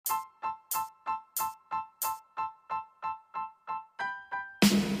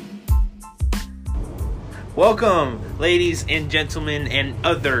Welcome, ladies and gentlemen and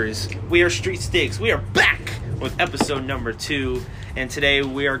others. We are Street Sticks. We are back with episode number 2. And today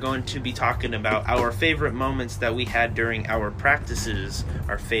we are going to be talking about our favorite moments that we had during our practices.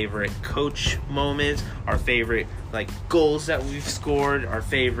 Our favorite coach moments. Our favorite goals that we've scored. Our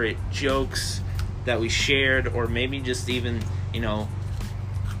favorite jokes that we shared. Or maybe just even,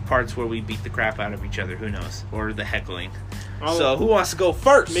 parts where we beat the crap out of each other. Who knows? Or the heckling. So who wants to go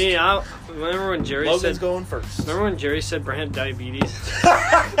first? Me. Remember when Jerry Logan's going first. Remember when Jerry said Brent had diabetes?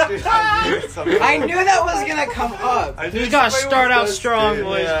 I knew that was gonna come up. You gotta start out strong,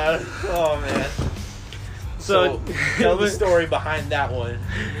 boys. Yeah. Oh man. So tell the story behind that one.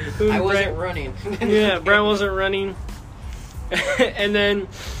 I wasn't running. Yeah, Brent wasn't running. And then,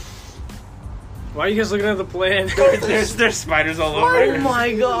 why are you guys looking at the plan? There's spiders all over. Oh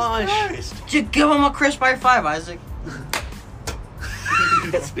my gosh! Just give him a crisp by 5, Isaac.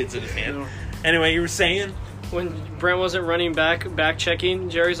 Spits in his hand. Anyway, you were saying? When Brent wasn't running back checking,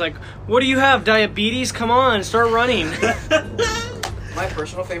 Jerry's like, "What do you have? Diabetes? Come on, start running." My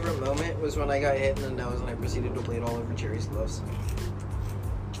personal favorite moment was when I got hit in the nose and I proceeded to bleed all over Jerry's gloves.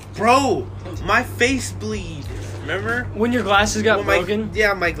 Bro, my face bleed. Remember? When your glasses got broken?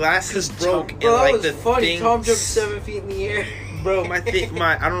 My glasses broke. Bro, and it was the funny. thing, Tom jumped 7 feet in the air. Bro, my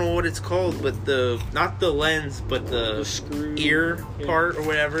I don't know what it's called, but not the lens, but the screw ear part or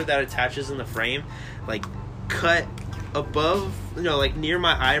whatever that attaches in the frame, cut above, near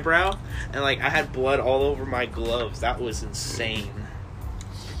my eyebrow, and I had blood all over my gloves. That was insane.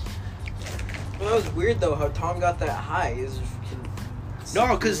 Well, that was weird though how Tom got that high.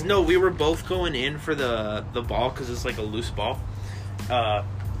 We were both going in for the ball because it's a loose ball,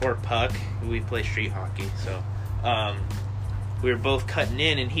 or puck. We play street hockey, so we were both cutting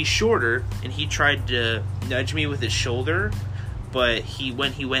in, and he's shorter, and he tried to nudge me with his shoulder, but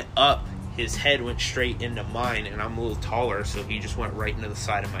when he went up, his head went straight into mine, and I'm a little taller, so he just went right into the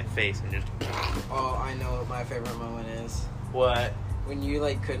side of my face and just. Oh, I know what my favorite moment is. What? When you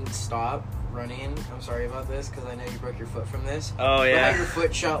couldn't stop running. I'm sorry about this because I know you broke your foot from this. Oh yeah. But your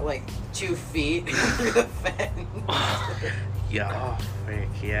foot shot 2 feet through the fence. Yeah. Oh, frick,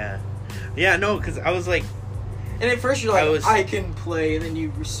 yeah. Yeah, no, because I was like. And at first you're I can play, and then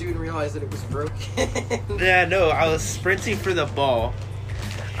you soon realize that it was broken. Yeah, no, I was sprinting for the ball.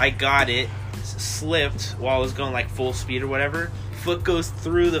 I got it, slipped while I was going full speed or whatever. Foot goes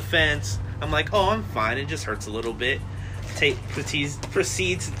through the fence. I'm like, oh, I'm fine. It just hurts a little bit.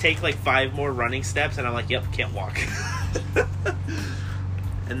 Proceeds to take 5 more running steps, and I'm like, yep, can't walk.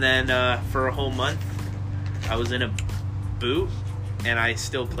 And then for a whole month, I was in a boot, and I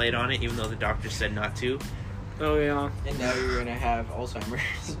still played on it, even though the doctor said not to. Oh yeah. And now you're gonna have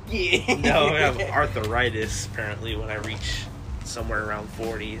Alzheimer's. Yeah. No, I have arthritis apparently when I reach somewhere around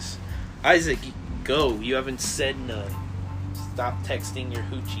 40s. Isaac, go. You haven't said none. Stop texting your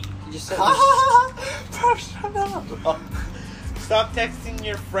hoochie. You just said Stop texting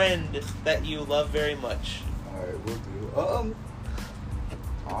your friend that you love very much. Alright, we'll do.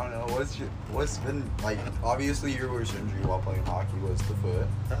 I don't know. What's been obviously your worst injury while playing hockey was the foot.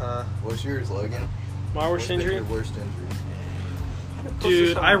 What's yours, Logan? My worst injury? Your worst injury.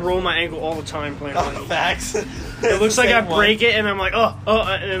 Dude, I roll my ankle all the time playing hockey. Facts. It looks like I break it, and I'm like, oh,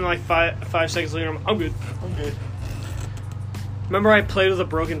 and then 5 seconds later, I'm good. Remember I played with a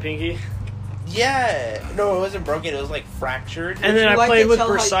broken pinky? Yeah. No, it wasn't broken. It was fractured. And then I played with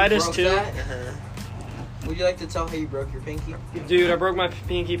bursitis too. Would you like to tell how you broke your pinky? Dude, I broke my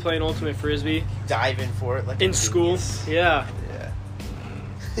pinky playing Ultimate Frisbee. Diving for it in school. Yeah.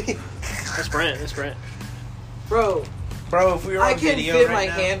 Yeah. That's Brent. Bro, if we were on video fit right my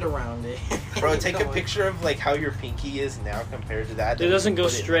now, hand around it. Bro, take a picture of how your pinky is now compared to that. It doesn't go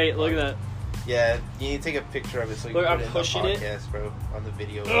straight. Look at that. Yeah, you need to take a picture of it so you Look, can I'm put it pushing in the podcast, bro, on the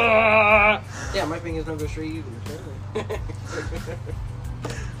video. Yeah, my fingers don't go straight either.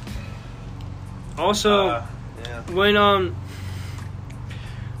 Also, yeah. when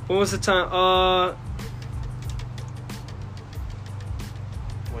was the time?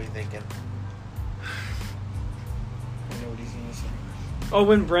 What are you thinking? I know what he's gonna say. Oh,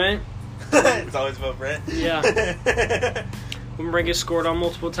 when Brent. It's always about Brent. Yeah. When Brent gets scored on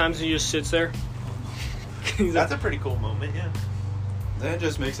multiple times and he just sits there. That's a pretty cool moment, yeah. That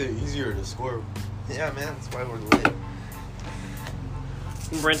just makes it easier to score. Yeah, man, that's why we're lit.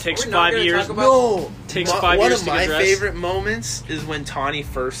 When Brent takes 5 years. Takes 5 One years of to my get dressed. favorite moments is when Tawny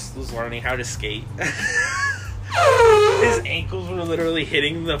first was learning how to skate. His ankles were literally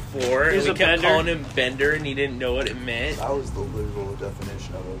hitting the floor, and He's we a kept bender. calling him Bender, and he didn't know what it meant. That was the literal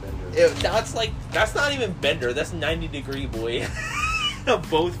definition of a bender. That's not even Bender. That's 90-degree, boy.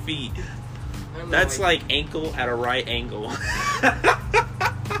 Both feet. don't know, That's like ankle at a right angle.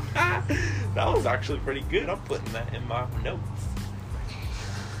 That was actually pretty good. I'm putting that in my notes.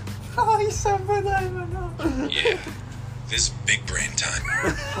 Oh, he said for that. Yeah, this big brain time.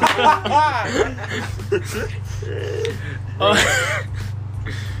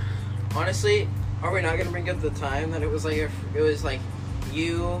 Honestly, are we not gonna bring up the time that it was like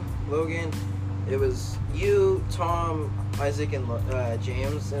you, Logan, it was you, Tom, Isaac, and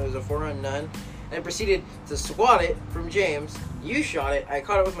James, and it was a 4-on-none, and I proceeded to swat it from James. You shot it. I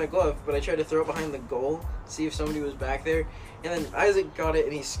caught it with my glove, but I tried to throw it behind the goal, see if somebody was back there, and then Isaac got it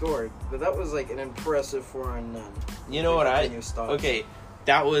and he scored. But that was like an impressive 4-on-none. You know what Okay,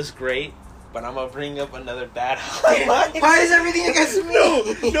 that was great, but I'm gonna bring up another bad highlight. Why is everything against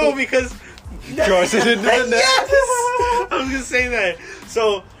me? No, because Cross it into the net. Yes! I was gonna say that.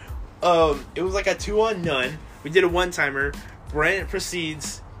 So, it was like a 2-on-none. We did a one-timer. Brent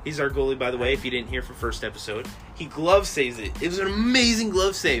proceeds. He's our goalie, by the way, if you didn't hear from first episode. He glove saves it. It was an amazing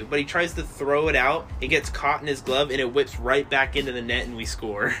glove save, but he tries to throw it out. It gets caught in his glove, and it whips right back into the net, and we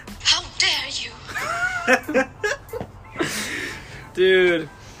score. How dare you? Dude,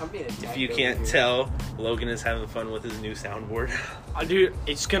 I'm being attacked If you over can't here. tell, Logan is having fun with his new soundboard. dude,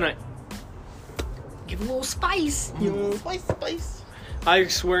 it's gonna give a little spice. You know? Spice.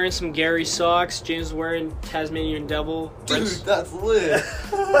 Ike's wearing some Gary socks. James is wearing Tasmanian Devil. Dude, that's lit.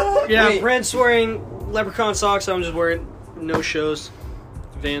 Yeah, Wait. Brent's wearing Leprechaun socks. I'm just wearing no shows.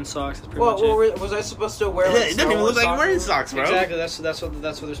 Van socks. That's pretty much it. Was I supposed to wear? It Like, doesn't Star even look Wars like socks? wearing socks, bro. Exactly. That's what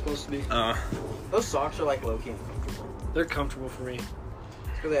they're supposed to be. Those socks are like low-key uncomfortable. They're comfortable for me. It's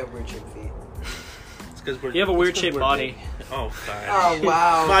because they have weird shaped feet. It's 'cause we're, You have a weird it's 'cause shaped we're body. big. Oh, fine. Oh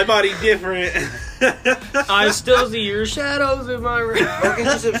wow! My body different. I still see your shadows in my room.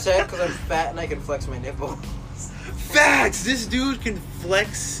 Logan's just upset because I'm fat and I can flex my nipple. Facts! This dude can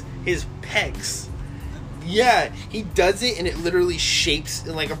flex his pecs. Yeah, he does it and it literally shapes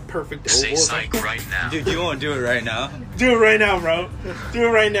in like a perfect oval. Say It's like, psych right now. Dude, you won't do it right now. do it right now, bro. Do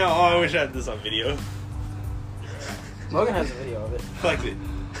it right now. Oh, I wish I had this on video. Logan has a video of it. Flex it.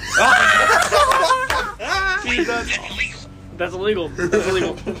 That's illegal. That's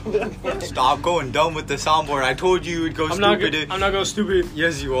illegal. Stop going dumb with the soundboard. I told you you'd go I'm not stupid. going stupid.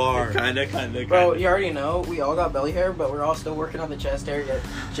 Yes, you are. Kinda. Bro, you already know we all got belly hair, but we're all still working on the chest hair. Yet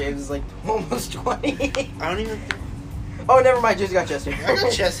James is like almost 20. I don't even. Oh, never mind. James got chest hair. I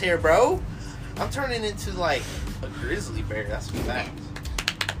got chest hair, bro. I'm turning into like a grizzly bear. That's a fact.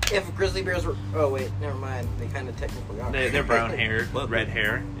 If grizzly bears were, oh wait, never mind. They kind of technically are. They're brown hair, What? red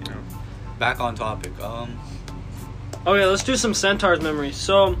hair. You know. Back on topic. Oh yeah, let's do some Centaurs memories.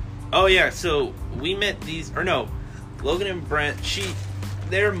 So, Oh yeah, so we met these, or no, Logan and Brent.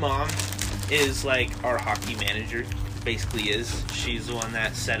 Their mom is like our hockey manager. Basically, she's the one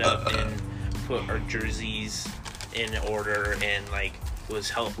that set up and put our jerseys in order and like was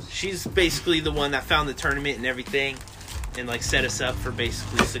help. She's basically the one that found the tournament and everything, and like set us up for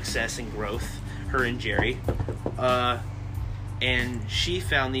basically success and growth. Her and Jerry, and she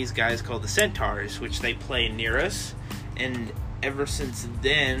found these guys called the Centaurs, which they play near us. And ever since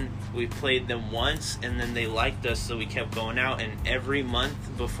then, we played them once, and then they liked us, so we kept going out. And every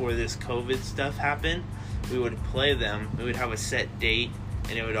month before this COVID stuff happened, we would play them. We would have a set date,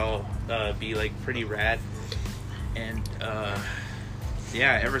 and it would all be like pretty rad. And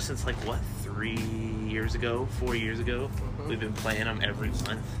yeah, ever since like 4 years ago, we've been playing them every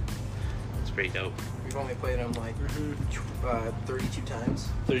month. It's pretty dope. We've only played them like 32 times.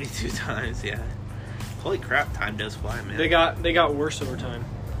 32 times, yeah. Holy crap, time does fly, man. they got worse over time.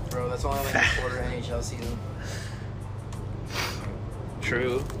 Bro, that's only like a quarter NHL season.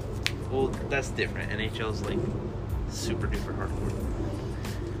 True. Well, that's different. NHL's like super duper hardcore.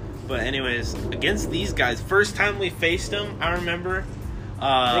 But anyways, against these guys, first time we faced them, I remember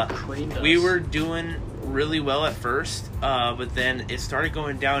They creamed us. we were doing really well at first, but then it started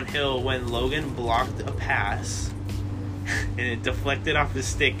going downhill when Logan blocked a pass and it deflected off his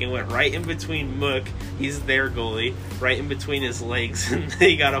stick and went right in between Mook, he's their goalie, right in between his legs, and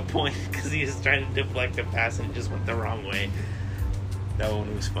they got a point because he was trying to deflect a pass and it just went the wrong way. That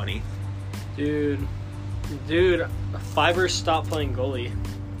one was funny. Dude, Fiverr stopped playing goalie.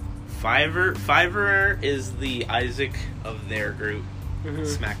 Fiverr is the Isaac of their group. Mhm.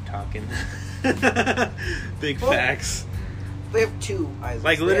 Smack talking. Big Well, facts. They have two Isaacs.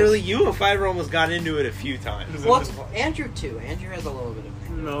 Like They literally, have- you and Fiverr almost got into it a few times. Well, Andrew too. Andrew has a little bit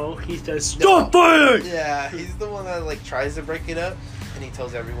of. No, he says No. stop playing. Yeah, he's the one that like tries to break it up, and he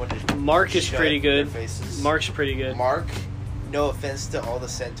tells everyone to. Mark is shut pretty good. their faces. Mark's pretty good. Mark no offense to all the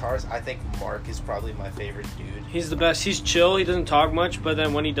Centaurs, I think Mark is probably my favorite dude. He's the best. He's chill. He doesn't talk much, but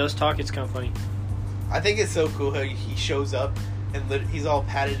then when he does talk, it's kind of funny. I think it's so cool how he shows up and he's all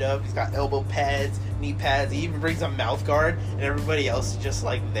padded up. He's got elbow pads, knee pads. He even brings a mouth guard, and everybody else is just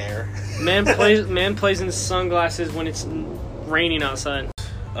like there. Man plays in sunglasses when it's raining outside.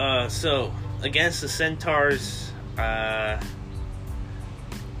 So against the Centaurs,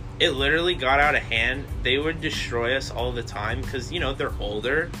 it literally got out of hand. They would destroy us all the time because they're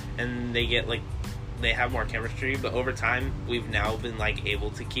older and they have more chemistry. But over time, we've now been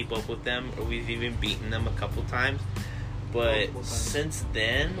able to keep up with them, or we've even beaten them a couple times. But since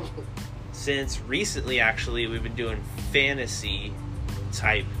then, since recently actually, we've been doing fantasy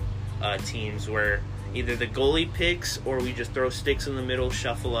type teams where either the goalie picks or we just throw sticks in the middle,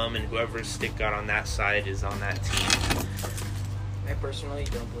 shuffle them, and whoever's stick got on that side is on that team. I personally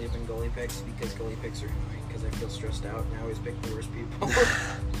don't believe in goalie picks because goalie picks are annoying because I feel stressed out and I always pick the worst people.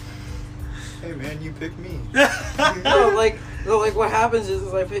 Hey man, you pick me. No, what happens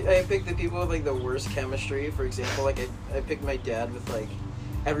is I pick the people with the worst chemistry. For example, I picked my dad with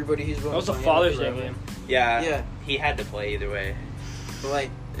everybody he's willing. That was to a play Father's with Day forever. game. Yeah, he had to play either way. But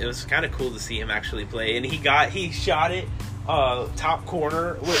it was kind of cool to see him actually play, and he shot it top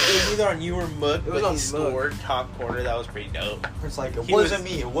corner. It was either on you or Mook, but he scored top corner. That was pretty dope. It's it wasn't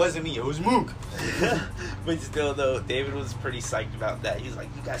me, it was Mook. But still, though, David was pretty psyched about that. He's like,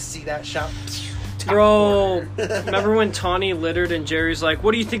 "You guys see that shot?" Top Bro, corner. remember when Tawny littered and Jerry's like,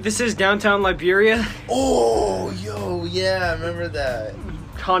 "What do you think this is, downtown Liberia?" Oh, yo, yeah, I remember that.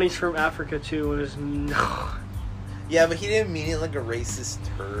 Tawny's from Africa too. It was Yeah, but he didn't mean it like a racist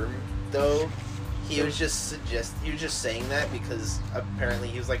term, though. He was just saying that because apparently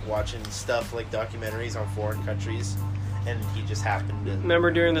he was watching stuff documentaries on foreign countries, and he just happened to. Remember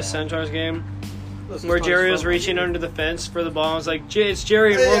during the Centaurs game where Jerry was reaching under the fence for the ball? I was like, "It's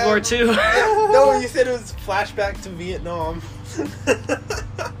Jerry in World War II." No, you said it was flashback to Vietnam.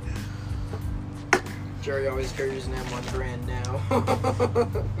 Jerry always carries an M1 brand now.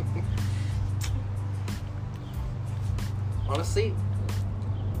 Honestly,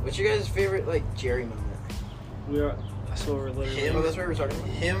 what's your guys' favorite Jerry moment? That's what we're literally. Him? Oh, that's what we're talking about.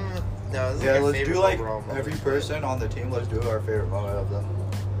 Him? No, this is Yeah, our let's favorite do overall moment. every person on the team. Let's do our favorite moment of them.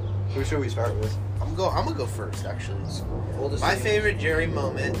 Who should we start with? I'm gonna go first, actually. Oldest My team. favorite Jerry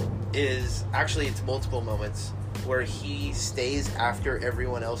moment is actually it's multiple moments where he stays after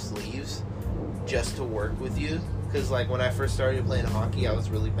everyone else leaves just to work with you. Because when I first started playing hockey, I was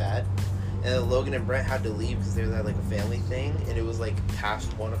really bad, and then Logan and Brent had to leave because they were at a family thing, and it was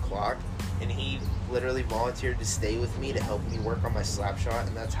past 1 o'clock, and he literally volunteered to stay with me to help me work on my slap shot,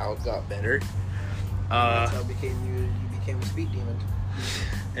 and that's how it got better. That's how you became a speed demon.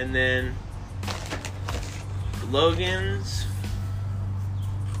 And then Logan's,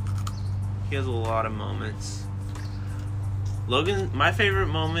 he has a lot of moments. My favorite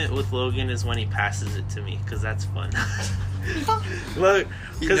moment with Logan is when he passes it to me, because that's fun. Look,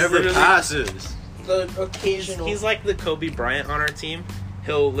 He never passes. The occasional. He's like the Kobe Bryant on our team.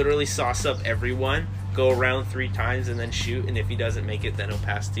 He'll literally sauce up everyone, go around 3 times, and then shoot, and if he doesn't make it, then he'll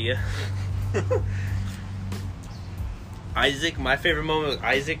pass to you. Isaac, my favorite moment with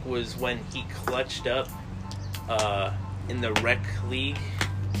Isaac was when he clutched up in the rec league,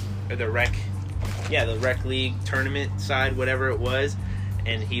 or the rec league tournament side, whatever it was,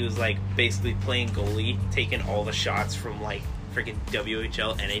 and he was basically playing goalie, taking all the shots from freaking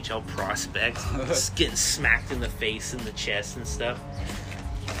WHL, NHL prospects, just getting smacked in the face and the chest and stuff.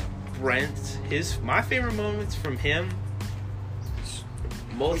 Brent, my favorite moments from him,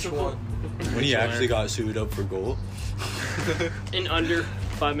 multiple. When he actually got suited up for goal. In under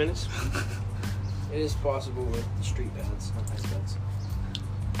 5 minutes. It is possible with street bets, not ice bets.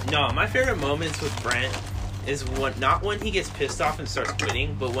 No, my favorite moments with Brent is not when he gets pissed off and starts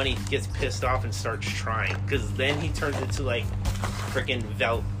quitting, but when he gets pissed off and starts trying. Because then he turns into freaking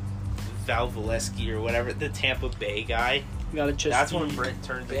Val Valesky or whatever, the Tampa Bay guy. That's when Brent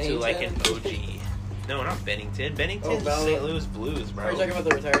turns into an OG. No, not Bennington. Bennington's St. Louis Blues, bro. Are you talking about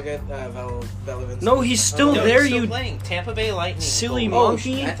the retired guy, Valevin? No, he's still No, there. he's still You playing Tampa Bay Lightning. silly goalie.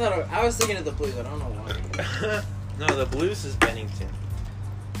 monkey. I was thinking of the Blues. I don't know why. No, the Blues is Bennington.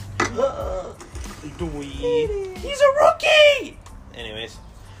 He's a rookie. Anyways,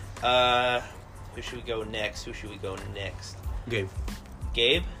 who should we go next?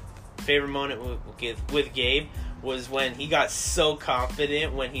 Gabe. Favorite moment with Gabe was when he got so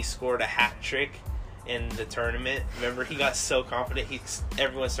confident when he scored a hat trick in the tournament. Remember, he got so confident,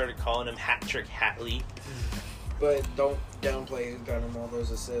 everyone started calling him Hat Trick Hatley. But don't downplay who got him all those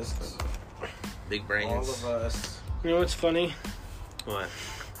assists. Big brains. All of us. You know what's funny? What?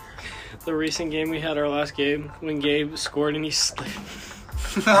 The recent game we had, our last game, when Gabe scored and he slipped.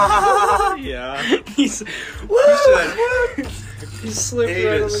 Yeah. He's Woo! he slipped Hate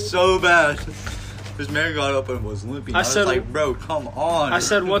right on it the... so bad. This man got up and was limping. I I was said- like, bro, come on. I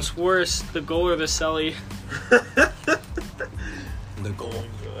said, what's worse, the goal or the celly? the goal.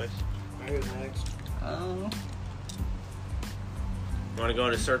 Who's next? You want to go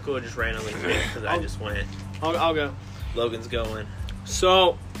in a circle or just randomly pick? Because I just went. I'll go. Logan's going.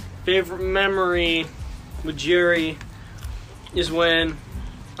 So, favorite memory with Jerry is when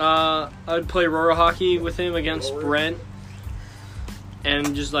I'd play roller hockey with him against Brent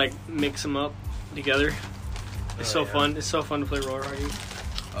and just like mix them up together. It's so fun. It's so fun to play roller hockey.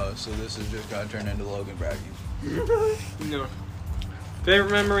 Oh, so this is just gonna turn into Logan bragging. No.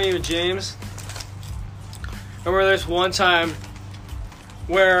 Favorite memory with James? I remember there's one time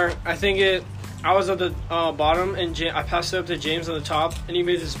where I was at the bottom and I passed it up to James on the top and he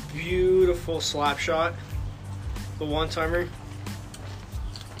made this beautiful slap shot. The one-timer.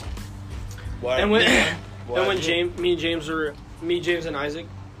 What? And when What? me, James and Isaac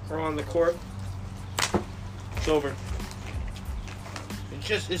were on the court, it's over.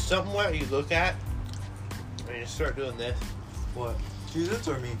 It's something where you look at and you start doing this. What? Jesus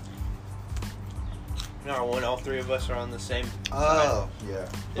or me? No, when all three of us are on the same. Oh, yeah.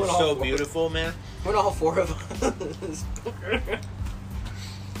 It's When all so four- beautiful, man. When all four of us.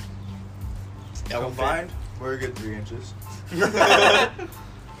 Combined, we're a good 3 inches.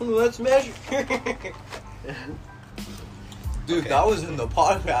 Let's measure. Dude, Okay. that was in the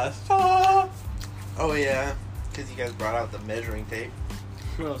podcast. Oh yeah, because you guys brought out the measuring tape.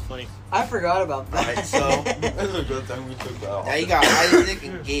 That was funny. I forgot about that. Alright, so It's a good thing we took that off. now you got Isaac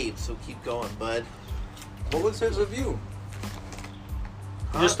and Gabe, so keep going, bud. What was his review?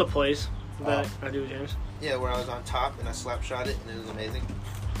 Just the plays that I do with James. Yeah, where I was on top and I slap shot it and it was amazing.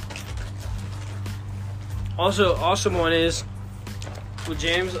 Also, awesome one is with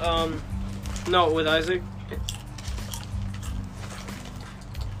James. No, with Isaac.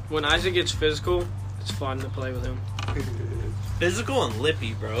 When Isaac gets physical, it's fun to play with him. Physical and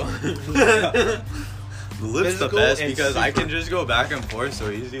lippy, bro. The lip's the Physical best and because I super- can just go back and forth so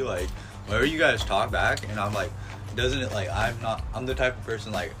easy. Like, whenever you guys talk back, and I'm like, doesn't it, like, I'm the type of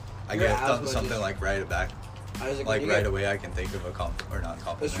person, like, I Your get asthma something just- like right back. Isaac, Like, when you right get- away, I can think of a compliment, or not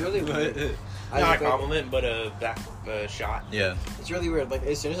compliment. It's really weird. Not a Isaac, like, compliment, but a back shot. Yeah. it's really weird. Like,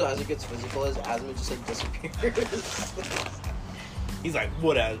 as soon as Isaac gets physical, his asthma just, like, disappears. He's like,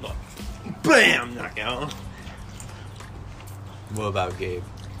 what asthma? Bam! Knockout. What about Gabe?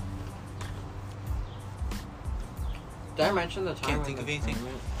 Did I mention the time Can't in think the of anything.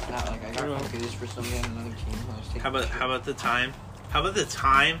 tournament that, like, I got confused for somebody on another team? I was taking How about the time? How about the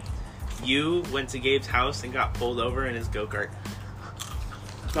time you went to Gabe's house and got pulled over in his go-kart?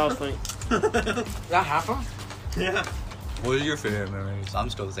 That was funny. That happened? Yeah. What is your favorite memories? I'm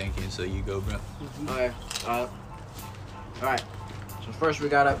still thinking, so you go, bro. Okay. Alright. So first we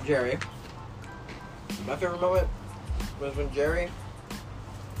got up Jerry. My favorite moment was when Jerry.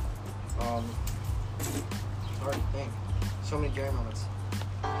 It's hard to think. So many Jerry moments.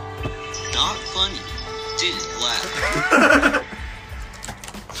 Not funny. Didn't laugh.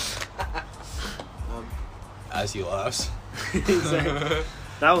 As he laughs. Exactly.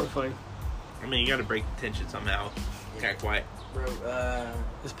 That was funny. I mean, you gotta break the tension somehow. Kind of quiet. Bro,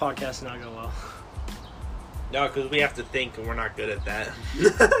 This podcast did not go well. No, because we have to think, and we're not good at that.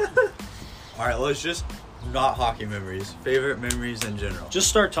 Alright, let's just not hockey memories. Favorite memories in general. Just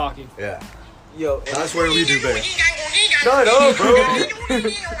start talking. Yeah. yo, That's where we do best. shut up, bro.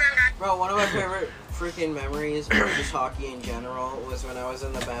 Bro, one of my favorite freaking memories of just hockey in general was when I was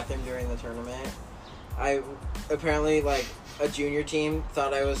in the bathroom during the tournament. I apparently, like, a junior team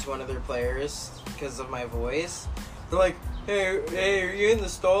thought I was one of their players because of my voice. They're like, hey, are you in the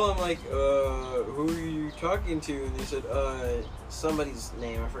stall? I'm like, who are you talking to? And they said, somebody's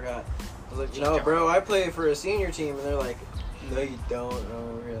name, I forgot. I was like, no, bro, I play for a senior team. And they're like, no, you don't.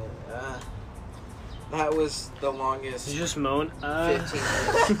 Oh, really? That was the longest Did you just moan? 15 minutes.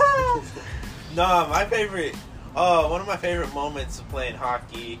 No, my favorite. One of my favorite moments of playing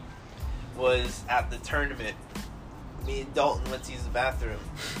hockey was at the tournament. Me and Dalton went to use the bathroom.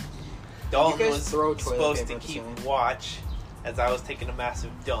 Dalton guys was throw toilet supposed to paper at the keep ceiling. watch as I was taking a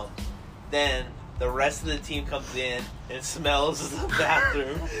massive dump. Then the rest of the team comes in and smells the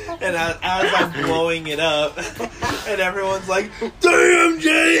bathroom, and as I'm blowing it up, and everyone's like, "Damn,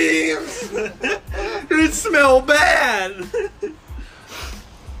 James, it smelled bad."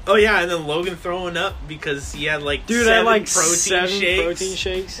 Oh yeah, and then Logan throwing up because he had like Dude, I had like protein 7 protein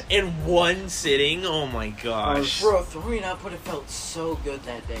shakes. in one sitting. Oh my gosh. Bro, throwing up would have felt so good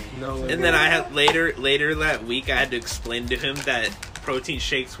that day. No. And then I had later that week I had to explain to him that protein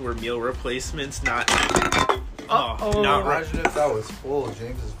shakes were meal replacements, not not Imagine if that was full.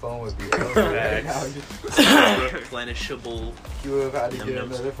 James's phone would be over right now. replenishable. You would have had to get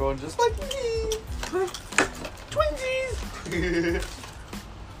Num-nums. another phone just like me. Twinsies.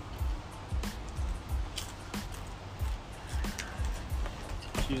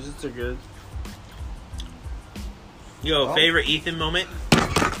 Cheez-Its are good. Yo, Oh. favorite Ethan moment?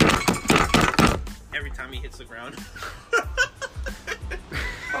 Every time he hits the ground.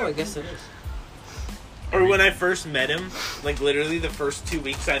 Oh, I guess it is. Or when I first met him, like literally the first 2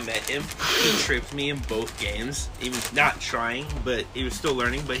 weeks I met him, he tripped me in both games. He was not trying, but he was still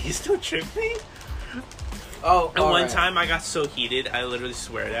learning, but he still tripped me. Oh, And all one right. time I got so heated, I literally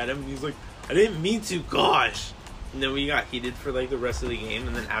swear at him. He's like, I didn't mean to, gosh. And then we got heated for like the rest of the game,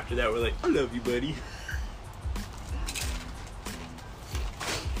 and then after that we're like, I love you, buddy.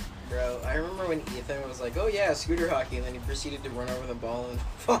 Bro, I remember when Ethan was like, oh yeah, scooter hockey, and then he proceeded to run over the ball and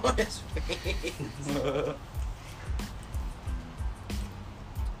fall on his face.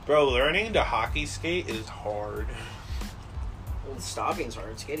 Bro, learning to hockey skate is hard. Well, stopping's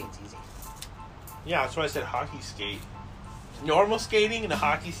hard, skating's easy. Yeah, that's why I said hockey skate. Normal skating and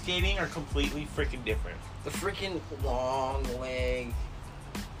hockey skating are completely freaking different. The freaking long leg.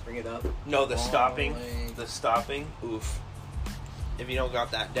 Bring it up. No, the Long stopping. leg. The stopping, oof. If you don't got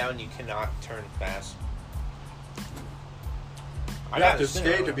that down, you cannot turn fast. You have to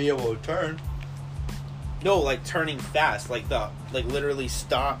skate to be able to turn. No, like turning fast, like literally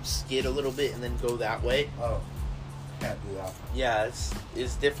stop, skid a little bit, and then go that way. Oh, can't do that. Yeah,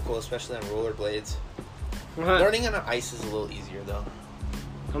 it's difficult, especially on rollerblades. What? Learning on ice is a little easier though.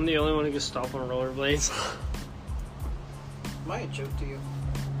 I'm the only one who can stop on rollerblades. Am I a joke to you?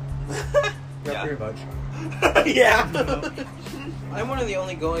 Yeah, pretty much. Yeah. I'm one of the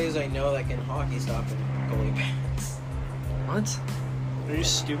only goalies I know that can hockey stop in goalie pants. What? Are you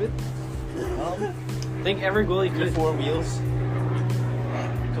stupid? I think every goalie The could. 4 wheels.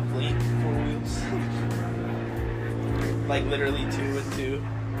 Complete 4 wheels. Like literally 2 and 2.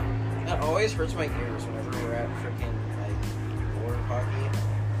 That always hurts my ears whenever we're at freaking like board hockey.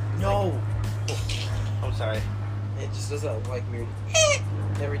 No. I'm sorry. It just does that like weird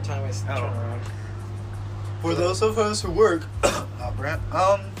every time I turn Oh. around. For those of us who work, Brent,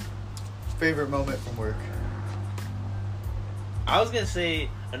 favorite moment from work. I was gonna say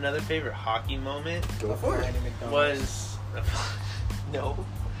another favorite hockey moment Go for it. Finding McDonald's. was no.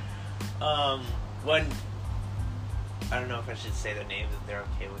 When I don't know if I should say their names if they're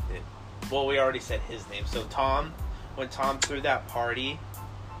okay with it. Well, we already said his name. So Tom, when Tom threw that party,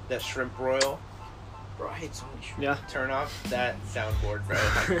 that shrimp broil, Bro, I hate so many shrimp. Yeah. turn off that soundboard, bro.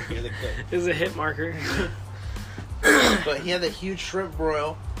 I can hear the clip. Is a hit marker. But he had that huge shrimp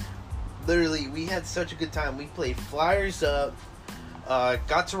broil. Literally, we had such a good time. We played flyers up.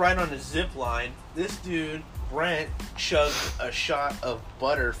 Got to ride on a zip line. This dude, Brent, chugged a shot of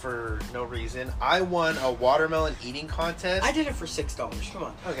butter for no reason. I won a watermelon eating contest. I did it for $6. Come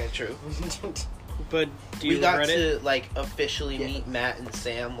on. Okay, true. But do you We got regret it? to like officially Yeah. meet Matt and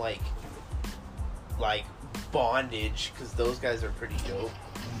Sam like bondage because those guys are pretty dope.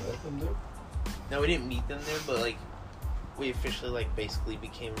 No, we didn't meet them there, but like we officially like basically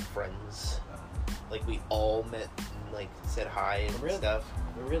became friends. Like we all met and like said hi and Really? stuff.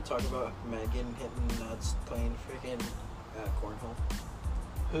 We're gonna talk about Matt getting hit in the nuts playing freaking cornhole.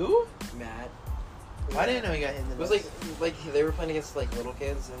 Who? Matt. I didn't know he got hit in the It was nuts. like they were playing against like little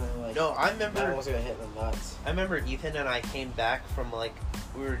kids and then like No, I Matt remember. was gonna hit in the nuts. I remember Ethan and I came back from like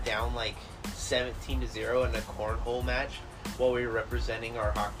we were down like 17-0 in a cornhole match while we were representing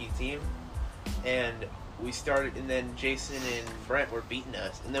our hockey team, and we started, and then Jason and Brent were beating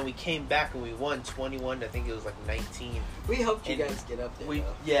us, and then we came back and we won 21 to I think it was like 19. We helped you And guys get up there. We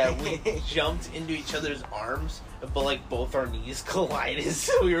though. we jumped into each other's arms, but like both our knees collided,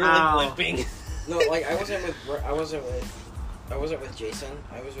 so we were like Ow. limping. No, like I wasn't with Jason.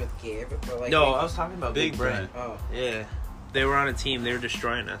 I was with Gabe. But like No, we- I was talking about Big Brent. Oh, Yeah, they were on a team. They were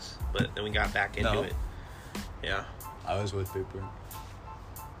destroying us, but then we got back into No. it. Yeah, I was with Big Brent.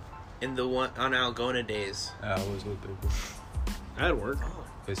 in the one on Algona days. Yeah, I was with Big Brent. That'd work. oh.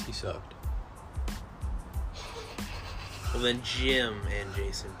 Because he sucked. Well, then Jim and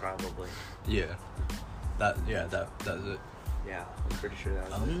Jason probably. Yeah. That's it. Yeah, I'm pretty sure that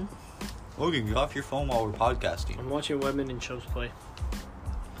was it. Logan, get off your phone while we're podcasting. I'm watching Webman and Chubbs play.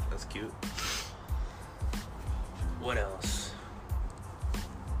 That's cute. What else?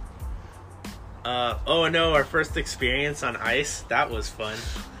 Oh no, our first experience on ice. That was fun.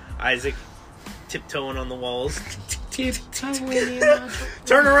 Isaac tiptoeing on the walls.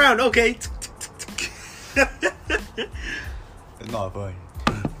 Turn around, okay. It's not funny.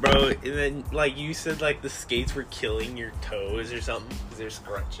 Bro, and then, like, you said, like, the skates were killing your toes or something because they're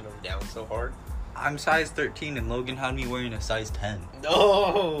scrunching them down so hard. I'm size 13 and Logan had me wearing a size 10.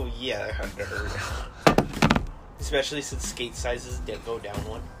 Oh, yeah, that had to hurt. Especially since skate sizes did go down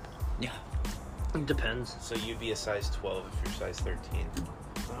one. Yeah. It depends. So you'd be a size 12 if you're size 13.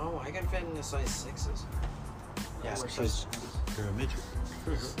 Oh, I can fit in the size 6s. Yeah, We're because you're a midget.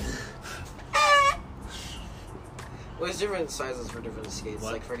 Well, there's different sizes for different skates.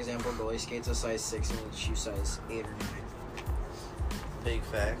 What? Like, for example, goalie skates a size 6 and shoe size 8 or 9. Big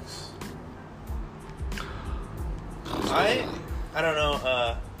facts. I don't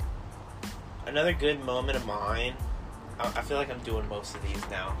know, another good moment of mine, I feel like I'm doing most of these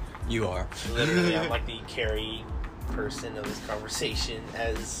now. You are. Literally, I'm like the carry person of this conversation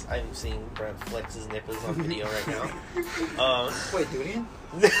as I'm seeing Brent flex his nipples on video right now. Wait, do it again?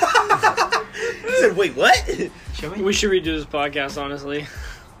 I said, wait, what? Show me. We should redo this podcast, honestly.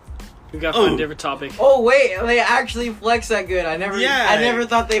 We gotta find a different topic. Oh wait, they actually flex that good. I never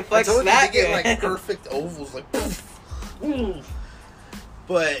thought they flexed that good. Get, like, perfect ovals, like,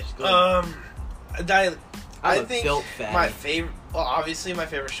 but, I think built fatty. my favorite, well, obviously my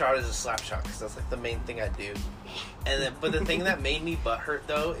favorite shot is a slap shot because that's like the main thing I do. And then, but the thing that made me butthurt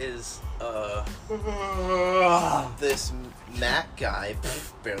though is this Matt guy.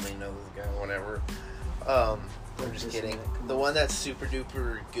 Barely know this guy. Whatever. I'm just kidding. The one that's super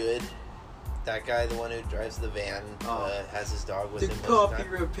duper good. That guy, the one who drives the van, has his dog with The him. coffee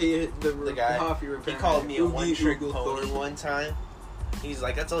repeat. The guy. Coffee repair. He called me a one-trick Oogie pony Thornton. one time. He's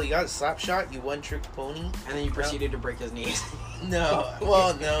like, "That's all you got? Slap shot? You one-trick pony?" And then you proceeded to break his knees. No,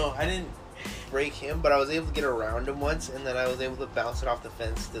 well, no, I didn't break him, but I was able to get around him once, and then I was able to bounce it off the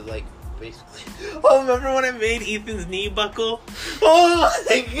fence to, like, basically... Oh, remember when I made Ethan's knee buckle? Oh,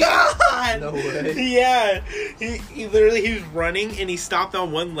 my God! No way. Yeah. He literally, he was running, and he stopped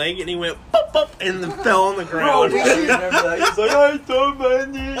on one leg, and he went, pop, pop, and then fell on the ground. we should remember that. He's like, I tore my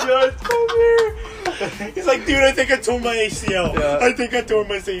knee, guys, come here. He's like, dude, I think I tore my ACL. Yeah. I think I tore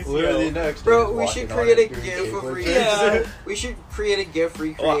my ACL. Literally next. Bro, we should create a GIF of Yeah. We should create a GIF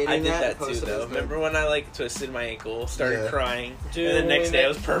recreating Well, I did that post too, it though. as the- Remember when I, like, twisted my ankle, started Yeah. crying, Dude, and the next day I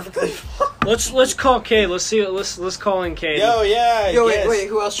was perfectly fine. Let's call Kate. Let's see. Let's call in Kate. Yo, yeah, Yo, yes. wait,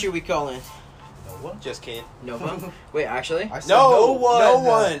 who else should we call in? Just kidding. Nova? Wait, actually? I said No, no one. no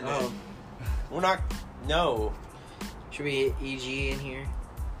one. Oh. We're not. No. Should we get EG in here?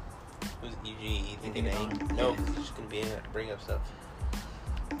 Who's EG? Ethan Ethan Gane? Gane. No, he's just gonna be in it, bring up stuff.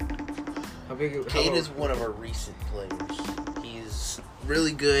 How big? Kate is one of our recent players. He's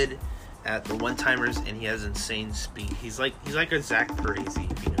really good at the one-timers, and he has insane speed. He's like a Zach Parisi,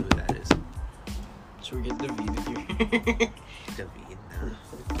 if you know who that is. Should we get David here? David, no.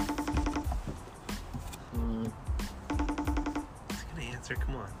 He's gonna answer.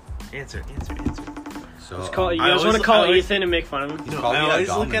 Come on, answer. So, Let's call. You I guys always- want to I call always- Ethan and make fun of him? He's I probably at always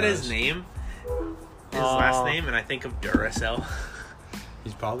look at his Domino's. name, his last name, and I think of Duracell.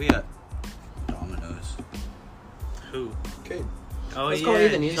 He's probably at Domino's. Who? Okay. Oh, Let's yeah. call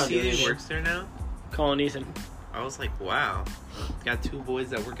Ethan. Did He's you not see doing that he shit. works there now? Calling Ethan. I was like, wow. Got two boys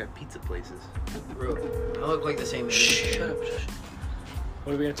that work at pizza places. Bro, I look like the same age. Shut up.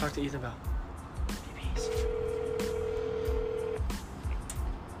 What are we gonna talk to Ethan about?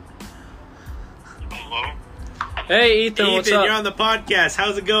 Hello? Hey Ethan, what's up? you're on the podcast.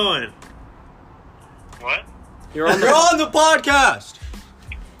 How's it going? What? You're on You're the. on the podcast.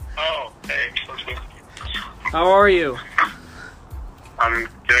 Oh, hey. How are you? I'm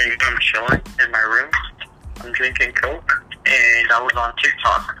chilling in my room. I'm drinking Coke, and I was on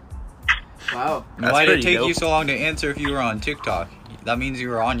TikTok. Wow. That's Why did it pretty take dope. you so long to answer if you were on TikTok? That means you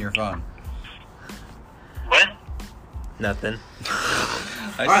were on your phone. What? Nothing.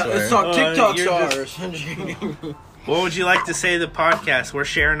 I Alright, swear. let's talk TikTok you're stars. What would you like to say to the podcast? We're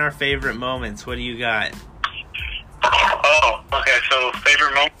sharing our favorite moments. What do you got? Oh, okay, so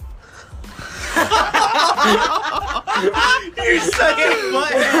favorite moment? You're such a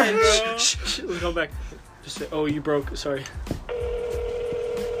butthead, Shh, let's go back. Just say, oh, you broke. Sorry.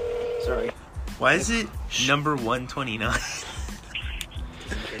 Sorry. Why is it number 129?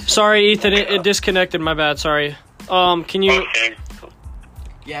 Sorry, Ethan. It disconnected. My bad. Sorry. Can you? Okay.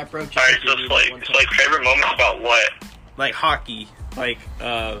 Yeah, bro. Alright, so it's like favorite moments about what? Like hockey. Like,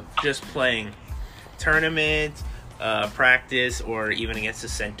 just playing. Tournament, practice, or even against the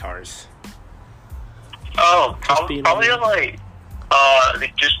Centaurs. Oh, Just being probably on like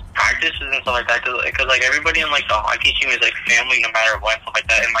Like just practices and stuff like that. Cause like everybody in like the hockey team is like family no matter what, stuff like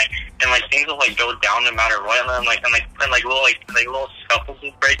that. And like things will like go down no matter what. And then like little scuffles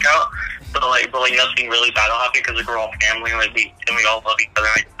will break out. But like nothing really bad will happen because like we're all family. Like we all love each other.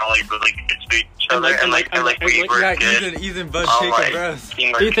 And, like all like really good to each other. And we work good. Ethan, bud, take a breath.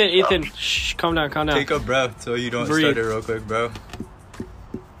 Ethan, shh, calm down. Take a breath so you don't Breathe. stutter real quick, bro.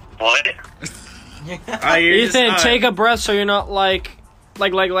 What? Ethan, take a breath so you're not like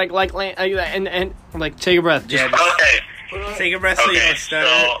take a breath. Yeah, Okay. take a breath so you don't stutter.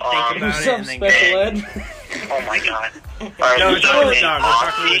 Think about it and then special get it. ed. Oh my god. No, we're talking to the dog.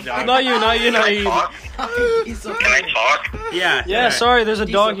 We're talking to the dog. Not you. Can I talk? Yeah. Yeah, sorry, there's a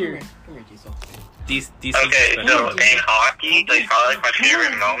dog here. Come here, Diesel. Okay, so in hockey, like probably my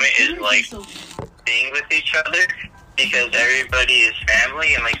favorite moment is like being with each other because everybody is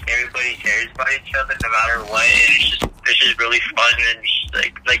family and like everybody cares about each other no matter what. And it's just really fun and it's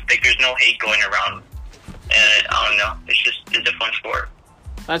like there's no hate going around. And I don't know, it's a fun sport.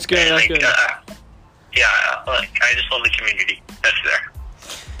 That's good. And, That's like, good. Yeah, like I just love the community that's there.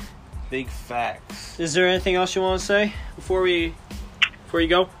 Big facts. Is there anything else you want to say before you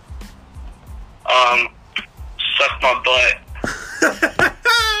go? Suck my butt.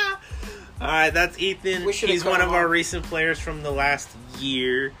 Alright, that's Ethan. We should've He's cut one him of our off. recent players from the last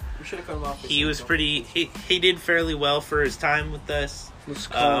year. We should have cut him off. He was pretty. He did fairly well for his time with us. Let's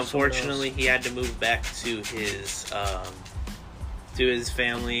call Unfortunately, he had to move back to his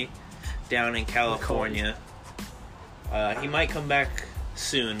family down in California. He might come back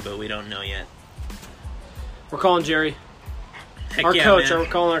soon, but we don't know yet. We're calling Jerry. Heck Our yeah, coach. man. We're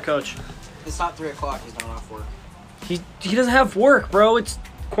calling our coach. It's not 3 o'clock. He's not off work. He doesn't have work, bro. It's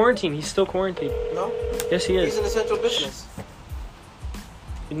quarantine. He's still quarantined. No, Yes, he he's is. an essential business.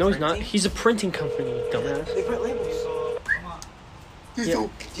 No, he's not. Printing? He's a printing company, you dumbass. They print labels. Diesel.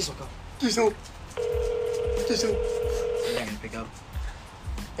 Diesel, go. Diesel. Yeah, pick up.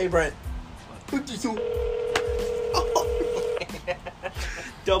 Hey, Brent. Diesel.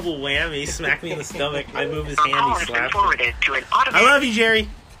 Double whammy. Smack me in the stomach. I move his hand. He slaps me. Forwarded to an I love you, Jerry.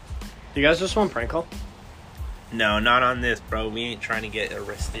 You guys just want prank call? No, not on this, bro. We ain't trying to get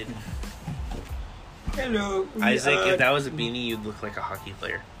arrested. Hello. Isaac, if that was a beanie, you'd look like a hockey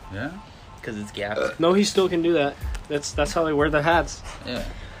player. Yeah? Because it's gapped. No, he still can do that. That's how they wear their hats. Yeah.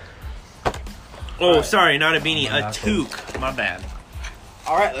 Oh, sorry, not a beanie. I'm A an toque. My bad.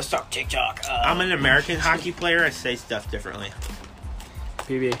 All right, let's talk TikTok. I'm an American hockey player. I say stuff differently.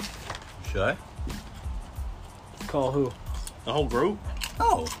 PB. Should I? Call who? The whole group?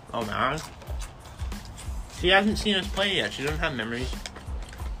 Oh. Oh, man. She hasn't seen us play yet. She doesn't have memories.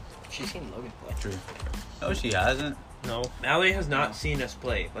 She's seen Logan play. True. No, she hasn't. No. Mallory has not seen us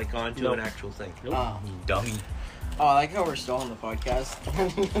play, like gone to Nope. an actual thing. Nope. You dummy. Oh, I like how we're still on the podcast.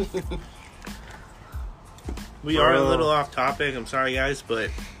 We are a little off topic. I'm sorry, guys,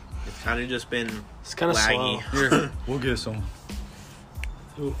 but it's kind of just been It's kind of laggy. slow. Here, we'll get some.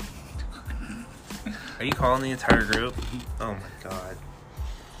 Who? Are you calling the entire group? Oh my god.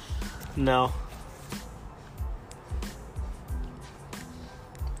 No.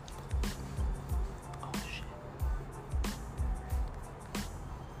 Oh shit.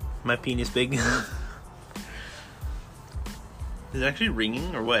 My penis big. Is it actually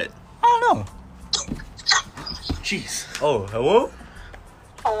ringing or what? I don't know. Jeez. Oh, hello?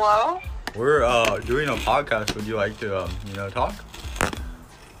 Hello? We're doing a podcast. Would you like to talk?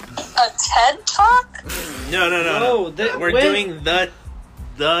 A TED Talk? No. No, We're doing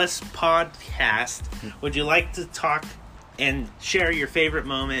this podcast. Would you like to talk and share your favorite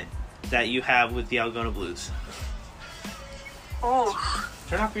moment that you have with the Algona Blues? Ooh.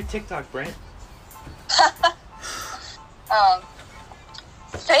 Turn off your TikTok, Brent.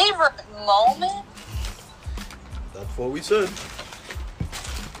 Favorite moment? That's what we said.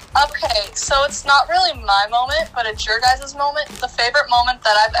 Okay, so it's not really my moment, but it's your guys' moment. The favorite moment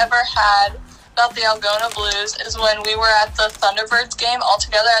that I've ever had about the Algona Blues is when we were at the Thunderbirds game all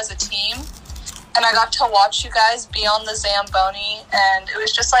together as a team, and I got to watch you guys be on the Zamboni, and it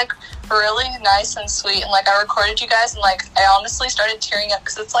was just, like, really nice and sweet, and, like, I recorded you guys, and, like, I honestly started tearing up,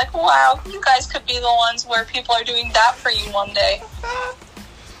 because it's like, wow, you guys could be the ones where people are doing that for you one day.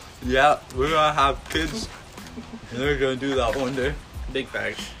 Yeah, we're gonna have kids. And they're gonna do that one day. Big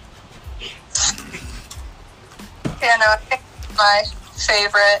bag. Yeah, no, I think my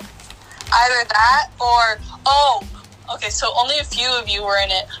favorite. Either that or, okay, so only a few of you were in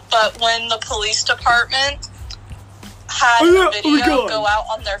it, but when the police department had the video go out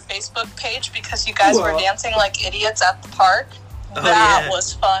on their Facebook page because you guys were dancing like idiots at the park, that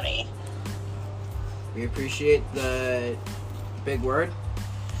was funny. We appreciate the Big word.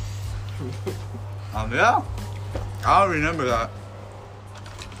 Yeah. I don't remember that.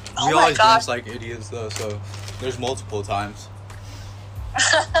 Oh We my always gosh. dance like idiots though, so there's multiple times.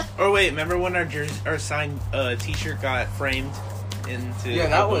 Or wait, remember when our our signed T-shirt got framed into? Yeah,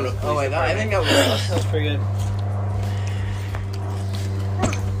 that was. Algona Oh wait, Police I think that was. That was pretty good.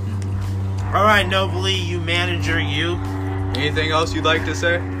 All right, Nobly, you manager, you. Anything else you'd like to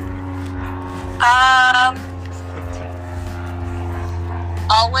say?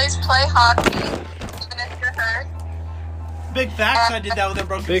 Always play hockey, even if you're hurt. Big facts. I did that with a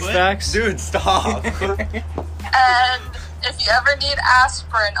broken Big foot. facts. Dude, stop. And if you ever need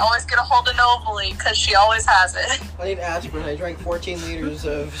aspirin, always get a hold of Novely because she always has it. I need aspirin. I drank 14 liters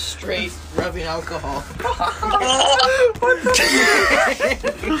of straight rubbing alcohol.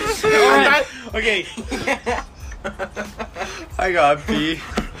 Alright. Okay. I got pee.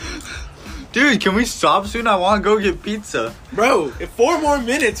 Dude, can we stop soon? I want to go get pizza. Bro, in 4 more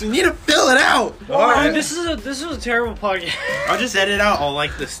minutes, we need to fill it out. Dude, this is a terrible podcast. I'll just edit out all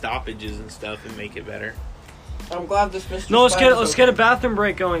like the stoppages and stuff and make it better. I'm glad this Mr. No, let's Spider's get a okay. bathroom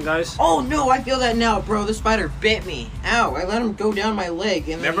break going, guys. Oh no, I feel that now, bro. The spider bit me. Ow! I let him go down my leg.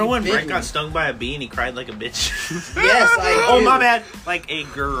 And Remember then he when bit Brent me. got stung by a bee and he cried like a bitch? Yes, I Oh do. my bad. Like a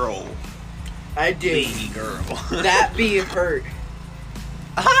girl. I did. Bee girl. That bee hurt.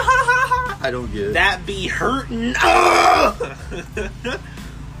 I don't get it. That be hurting.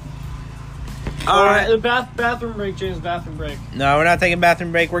 All right. The bathroom break, James. Bathroom break. No, we're not taking a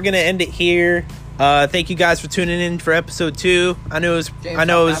bathroom break. We're gonna end it here. Thank you guys for tuning in for episode 2. I know it was. James, I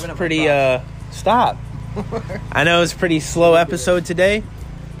know it stop was having a pretty. thought. Stop. I know it was a pretty slow episode today,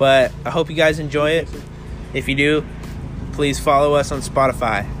 but I hope you guys enjoy it. If you do, please follow us on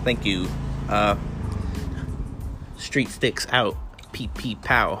Spotify. Thank you. Street Sticks out. Peep peep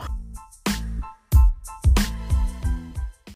pow.